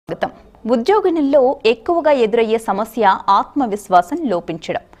ఉద్యోగినుల్లో ఎక్కువగా ఎదురయ్యే సమస్య ఆత్మవిశ్వాసం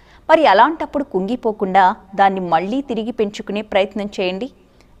లోపించడం. మరి అలాంటప్పుడు కుంగిపోకుండా దాన్ని మళ్ళీ తిరిగి పెంచుకునే ప్రయత్నం చేయండి.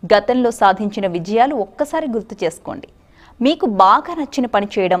 గతంలో సాధించిన విజయాలు ఒక్కసారి గుర్తు చేసుకోండి. మీకు బాగా నచ్చిన పని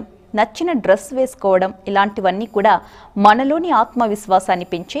చేయడం, నచ్చిన డ్రెస్ వేసుకోవడం ఇలాంటివన్నీ కూడా మనలోని ఆత్మవిశ్వాసాన్ని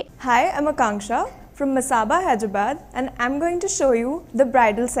పెంచే. Hi, I'm Akanksha from Masaba, Hyderabad, and I'm going to show you the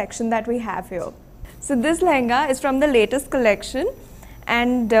bridal section that we have here. So this lehenga is from the latest collection,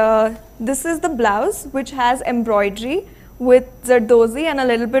 and this is the blouse which has embroidery with zardozi and a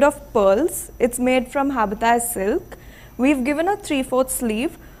little bit of pearls. It's made from habatai silk. We've given a 3/4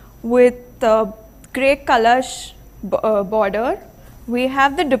 sleeve with grey kalash border. We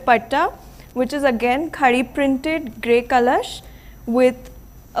have the dupatta, which is again khadi printed grey kalash with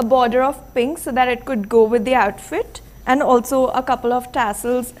a border of pink so that it could go with the outfit, and also a couple of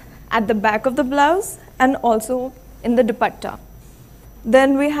tassels at the back of the blouse and also in the dupatta. Then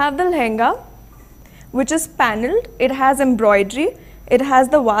we have the lehenga, which is panelled. It has embroidery, it has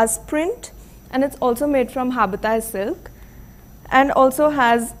the vase print, and it's also made from habatai silk and also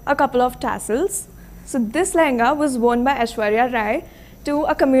has a couple of tassels. So this lehenga was worn by Aishwarya Rai to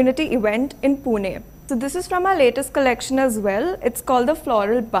a community event in Pune. So this is from our latest collection as well. It's called the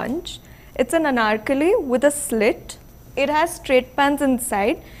Floral Bunch. It's an anarkali with a slit. It has straight pants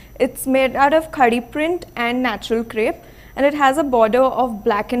inside. It's made out of khadi print and natural crepe, and it has a border of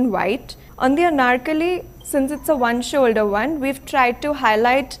black and white. On the anarkali, since it's a one-shoulder one, we've tried to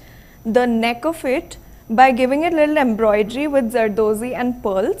highlight the neck of it by giving it little embroidery with zardozi and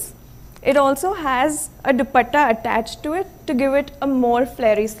pearls. It also has a dupatta attached to it to give it a more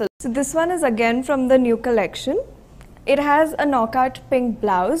flary silk. So this one is again from the new collection. It has a knockout pink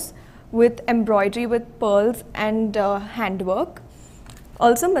blouse with embroidery with pearls and handwork.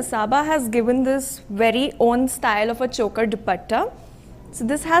 Also Masaba has given this very own style of a choker dupatta. So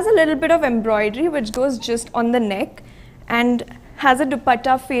this has a little bit of embroidery which goes just on the neck and has a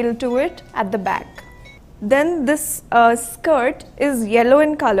dupatta feel to it at the back. Then this skirt is yellow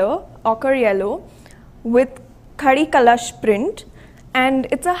in color, ochre yellow, with khadi kalash print, and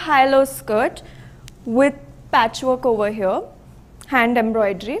it's a high-low skirt with patchwork over here, hand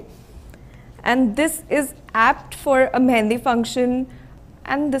embroidery, and this is apt for a mehendi function.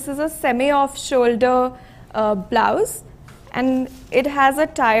 And this is a semi-off shoulder blouse, and it has a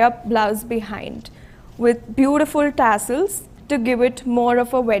tie-up blouse behind with beautiful tassels to give it more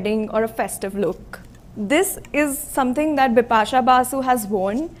of a wedding or a festive look. This is something that Bipasha Basu has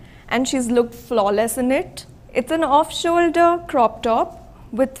worn, and she's looked flawless in it. It's an off-shoulder crop top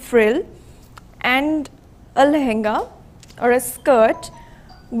with frill and a lehenga or a skirt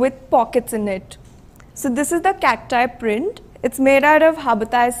with pockets in it. So this is the cacti print. It's made out of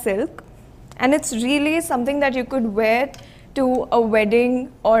habatai silk, and it's really something that you could wear to a wedding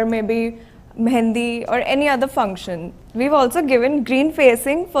or maybe mehendi or any other function. We've also given green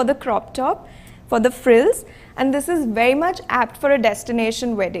facing for the crop top, for the frills, and this is very much apt for a destination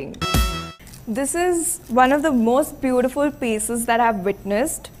wedding. This is one of the most beautiful pieces that I've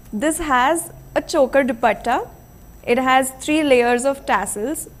witnessed. This has a choker dupatta. It has 3 layers of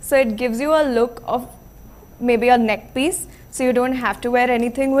tassels, so it gives you a look of maybe a neck piece, so you don't have to wear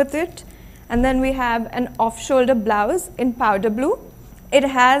anything with it. And then we have an off-shoulder blouse in powder blue. It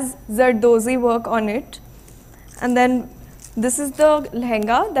has zardozi work on it. And then this is the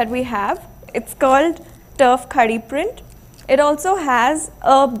lehenga that we have. It's called turf khadi print. It also has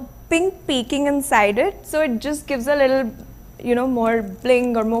a pink peeking inside it, so it just gives a little, more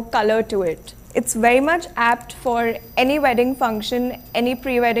bling or more color to it. It's very much apt for any wedding function, any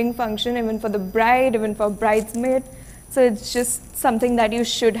pre-wedding function, even for the bride, even for bridesmaid. So it's just something that you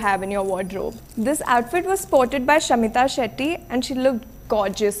should have in your wardrobe. This outfit was sported by Shamita Shetty, and she looked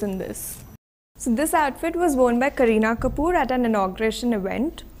gorgeous in this. So this outfit was worn by Kareena Kapoor at an inauguration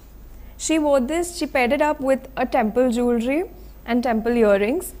event. She wore this, she paired it up with a temple jewelry and temple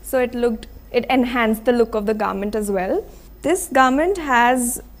earrings, so it enhanced the look of the garment as well. This garment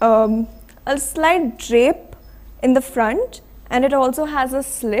has a slight drape in the front, and it also has a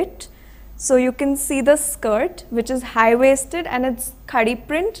slit. So you can see the skirt, which is high-waisted, and it's khadi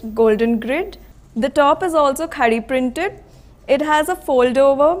print, golden grid. The top is also khadi printed. It has a fold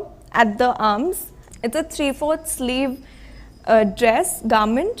over at the arms. It's a 3/4 sleeve dress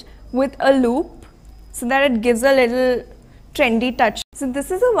garment with a loop so that it gives a little trendy touch. So this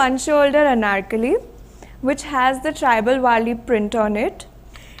is a one-shoulder anarkali which has the tribal wali print on it.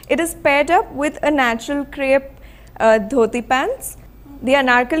 It is paired up with a natural crepe dhoti pants. The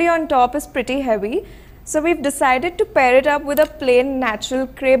anarkali on top is pretty heavy, so we've decided to pair it up with a plain natural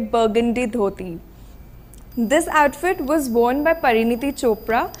crepe burgundy dhoti. This outfit was worn by Pariniti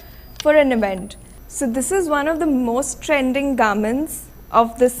Chopra for an event. So this is one of the most trending garments of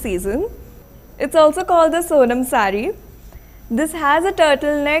this season. It's also called the Sonam sari. This has a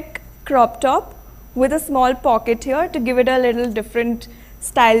turtleneck crop top with a small pocket here to give it a little different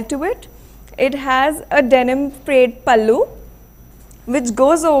style to it. It has a denim frayed pallu which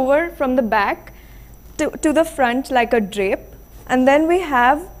goes over from the back to the front like a drape. And then we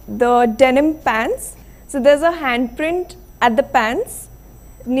have the denim pants. So there's a handprint at the pants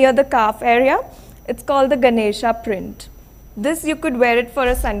near the calf area. It's called the Ganesha print. This you could wear it for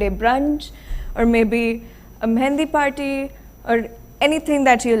a Sunday brunch or maybe a mehendi party or anything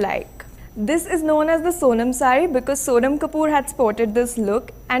that you like. This is known as the Sonam sari because Sonam Kapoor had sported this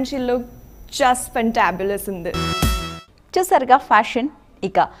look and she looked just fantabulous in this. చూసారుగా fashion.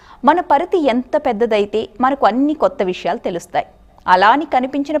 ఇక మన పరిధి ఎంత పెద్దదైతే మనకు అన్ని కొత్త విషయాలు తెలుస్తాయి. అలా అని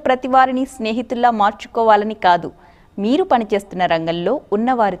కనిపించిన ప్రతి వారిని స్నేహితుల్లా మార్చుకోవాలని కాదు. మీరు పనిచేస్తున్న రంగంలో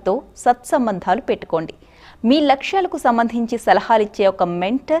ఉన్నవారితో సత్సంబంధాలు పెట్టుకోండి. మీ లక్ష్యాలకు సంబంధించి సలహాలు ఇచ్చే ఒక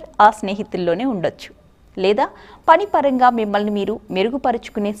మెంటర్ ఆ స్నేహితుల్లోనే ఉండొచ్చు. లేదా పని పరంగా మిమ్మల్ని మీరు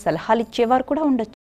మెరుగుపరుచుకునే సలహాలు ఇచ్చేవారు కూడా ఉండొచ్చు.